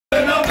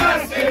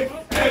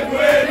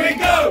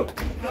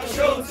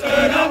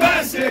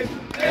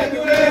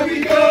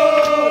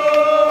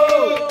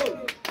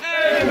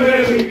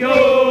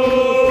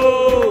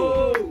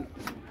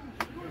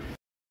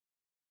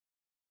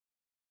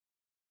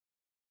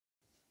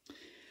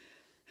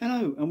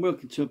Hello and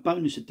welcome to a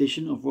bonus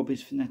edition of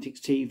Robin's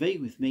Fanatics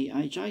TV with me,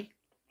 AJ,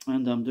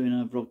 and I'm doing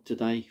a vlog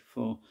today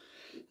for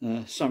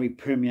Surrey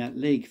Premier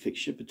League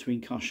fixture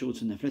between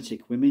Carshalton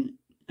Athletic women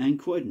and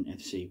Croydon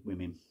FC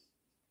women.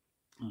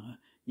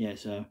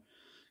 So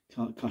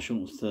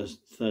Carshalton's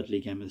third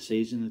league game of the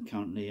season.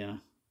 Currently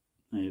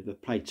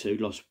they've played two,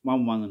 lost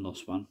 1-1 and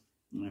lost one.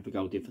 They have a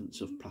goal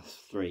difference of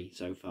 +3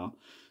 so far,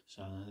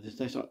 so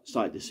they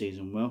started the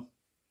season well.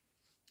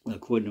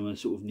 Croydon were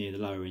sort of near the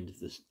lower end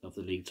of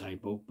the league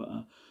table, but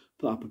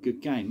put up a good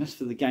game. As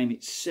for the game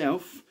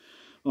itself,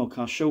 well,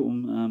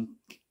 Carshalton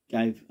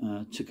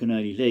took an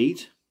early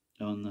lead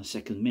on the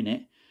second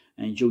minute,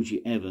 and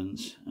Georgie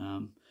Evans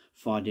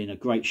fired in a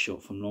great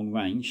shot from long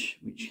range,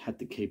 which had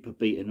the keeper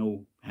beaten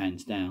all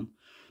hands down,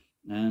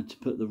 to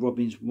put the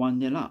Robins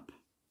 1-0 up.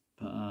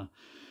 But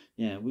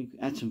we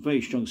had some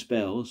very strong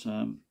spells.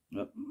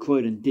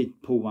 Croydon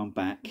did pull one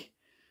back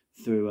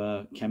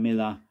through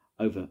Camilla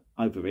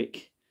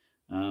Overick.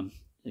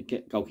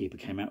 The goalkeeper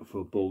came out for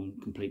a ball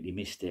and completely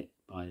missed it,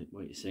 by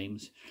what it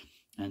seems,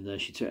 and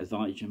she took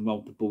advantage and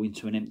rolled the ball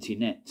into an empty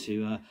net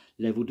to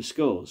level the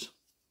scores.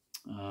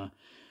 And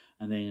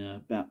then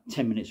about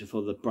 10 minutes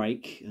before the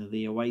break,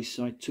 the away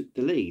side took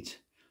the lead.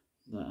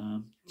 But,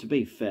 to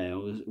be fair,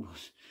 it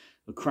was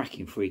a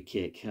cracking free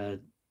kick.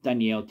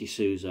 Danielle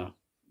D'Souza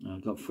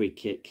got a free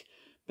kick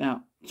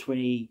about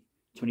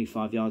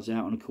 20-25 yards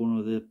out on the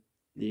corner of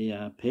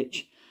the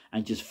pitch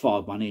and just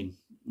fired one in.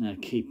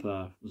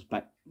 Keeper was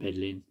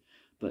backpedaling,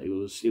 but it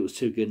was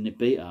too good and it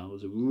beat her. It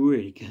was a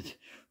really good.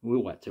 We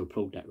all had to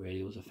applaud that. Really,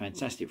 it was a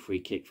fantastic free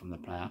kick from the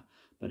player,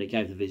 but it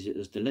gave the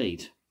visitors the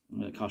lead.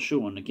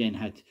 Carshalton again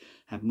had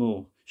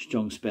more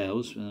strong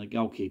spells. The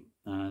goalkeeper,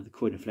 the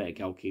Croydon Athletic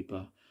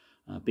goalkeeper,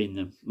 being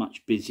the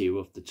much busier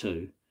of the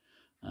two,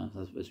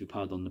 as we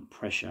piled on the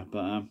pressure.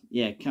 But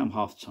come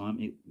half time,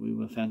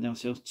 we found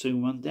ourselves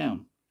 2-1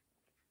 down.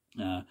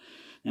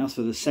 Now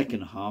for the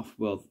second half,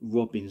 well,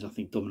 Robins I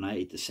think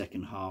dominated the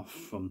second half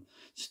from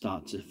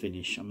start to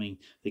finish. I mean,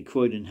 the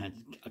Croydon had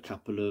a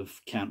couple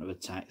of counter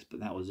attacks, but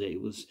that was it.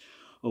 It was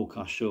all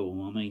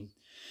Carshalton. I mean,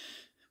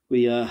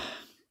 we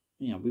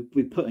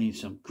put in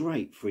some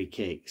great free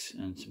kicks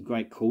and some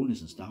great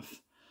corners and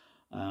stuff.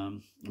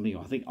 I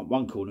think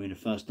one corner in the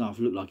first half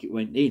looked like it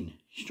went in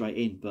straight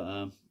in,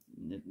 but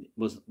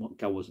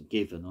goal wasn't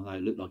given, although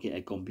it looked like it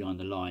had gone behind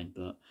the line.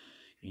 But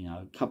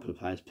a couple of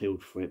players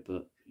peeled for it,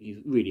 but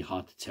it's really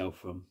hard to tell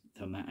from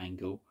that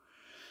angle.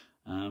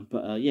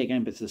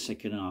 Going back to the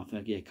second half,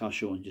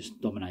 Carshalton just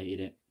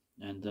dominated it,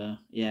 and then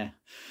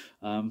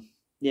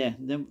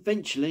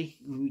eventually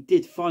we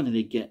did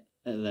finally get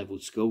a level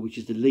score, which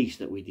is the least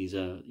that we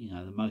deserve.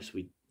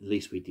 The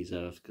least we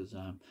deserved, because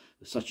it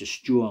was such a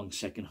strong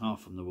second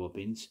half from the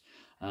Robins.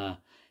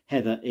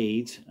 Heather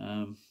Eade,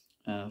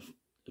 the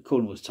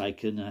corner was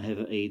taken.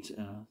 Heather Eade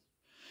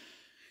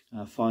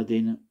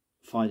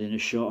fired in a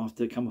shot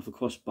after it came off a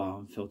crossbar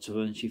and fell to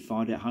her, and she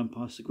fired it home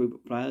past the group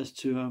of players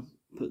to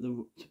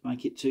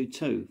make it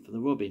 2-2 for the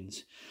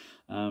Robins.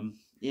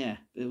 It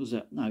was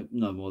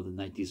no more than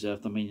they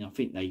deserved. I mean, I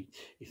think they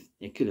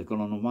could have gone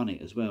on and won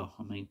it as well.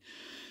 I mean,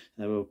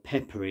 they were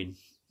peppering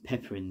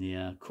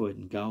the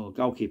Croydon goal. The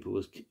goalkeeper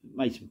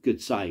made some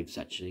good saves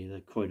actually. The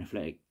Croydon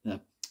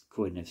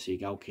FC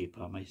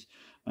goalkeeper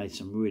made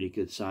some really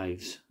good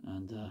saves,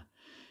 and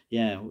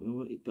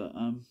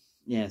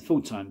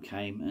full time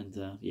came, and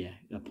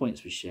the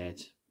points were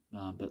shared.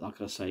 But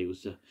like I say, it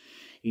was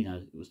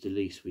the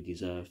least we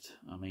deserved.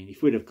 I mean,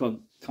 if we'd have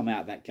come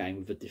out of that game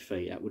with a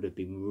defeat, that would have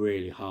been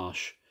really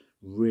harsh,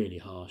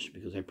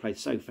 because they played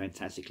so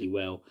fantastically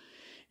well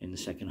in the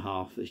second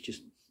half. It's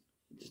just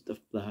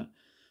the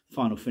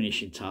final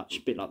finishing touch,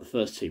 a bit like the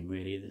first team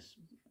really.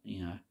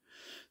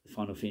 The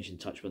final finishing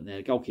touch went there.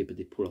 The goalkeeper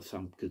did pull off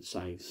some good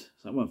saves,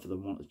 so it weren't for the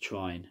want of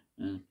trying.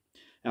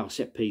 Our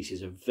set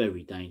pieces are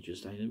very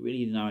dangerous. They don't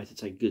really know how to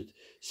take good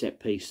set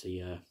piece,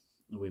 the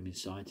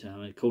women's side.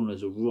 The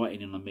corners are right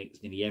in the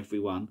mix, nearly every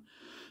one.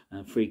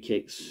 Free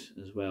kicks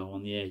as well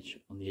on the edge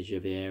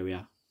of the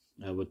area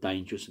were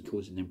dangerous and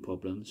causing them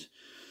problems.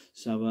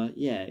 So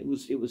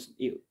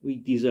we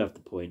deserved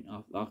the point.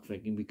 I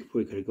think we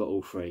probably could have got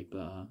all three,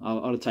 but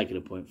I'd have taken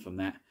a point from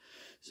that.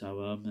 So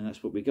and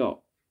that's what we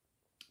got.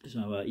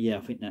 So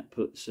I think that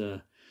puts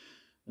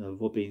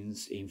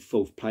Robins in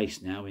 4th place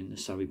now in the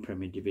Surrey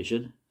Premier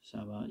Division.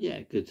 So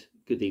good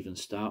even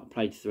start.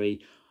 Played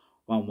 3,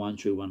 won 1,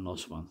 drew 1,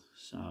 lost 1.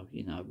 So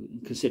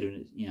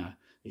considering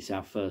it's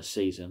our first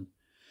season,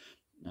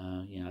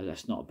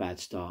 that's not a bad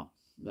start.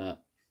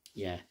 But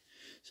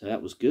so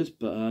that was good.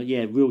 But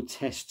real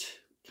test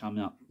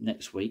coming up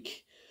next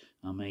week.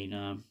 I mean,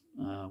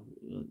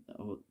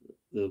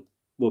 the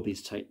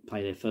Robins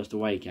play their first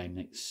away game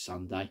next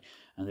Sunday,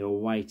 and they're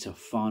away to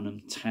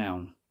Farnham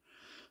Town,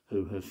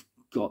 who have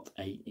got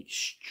an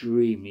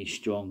extremely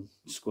strong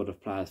squad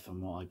of players from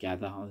what I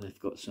gather. They've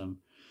got some,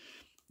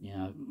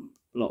 a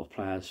lot of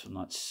players from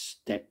like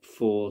step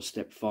 4,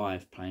 step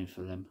 5 playing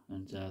for them,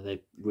 and they're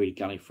really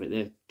gunning for it.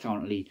 They're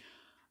currently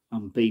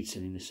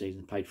unbeaten in the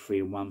season. Played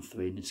 3-1-3,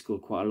 and they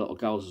scored quite a lot of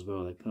goals as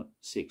well. They put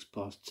 6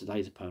 past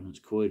today's opponents,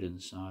 Croydon.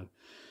 So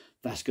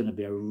that's going to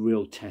be a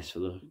real test for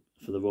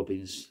the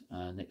Robins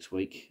next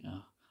week.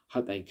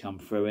 Hope they can come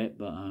through it,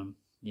 but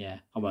yeah,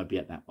 I won't be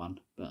at that one.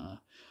 But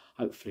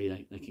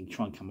hopefully they can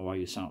try and come away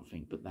with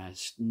something. But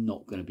that's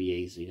not going to be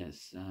easy.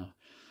 That's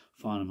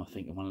Farnham, I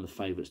think, are one of the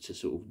favourites to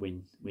sort of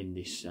win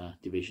this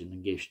division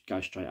and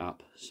go straight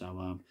up.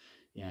 So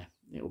yeah,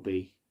 it'll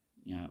be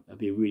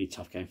a really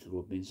tough game for the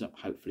Robins.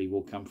 Hopefully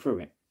we'll come through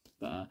it.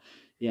 But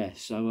yeah,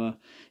 so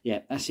yeah,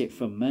 that's it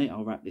from me.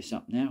 I'll wrap this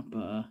up now.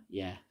 But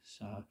yeah,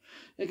 so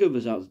a good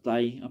result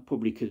today. I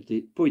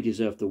probably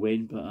deserved the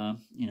win, but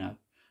you know,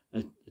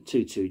 a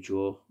 2-2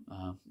 draw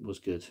was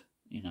good.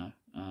 You know,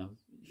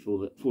 for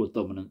the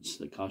dominance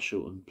that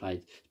Carshalton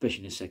played,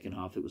 especially in the second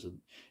half, it was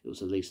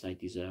the least they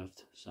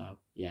deserved. So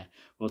yeah,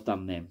 well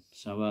done them.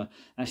 So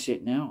that's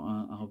it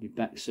now. I'll be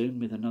back soon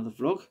with another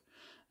vlog,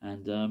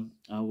 and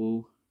I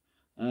will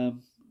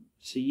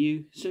see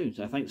you soon.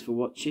 So thanks for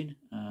watching.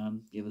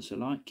 Give us a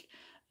like,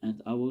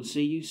 and I will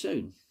see you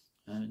soon.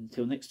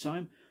 Until next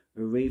time,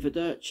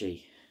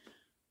 arrivederci.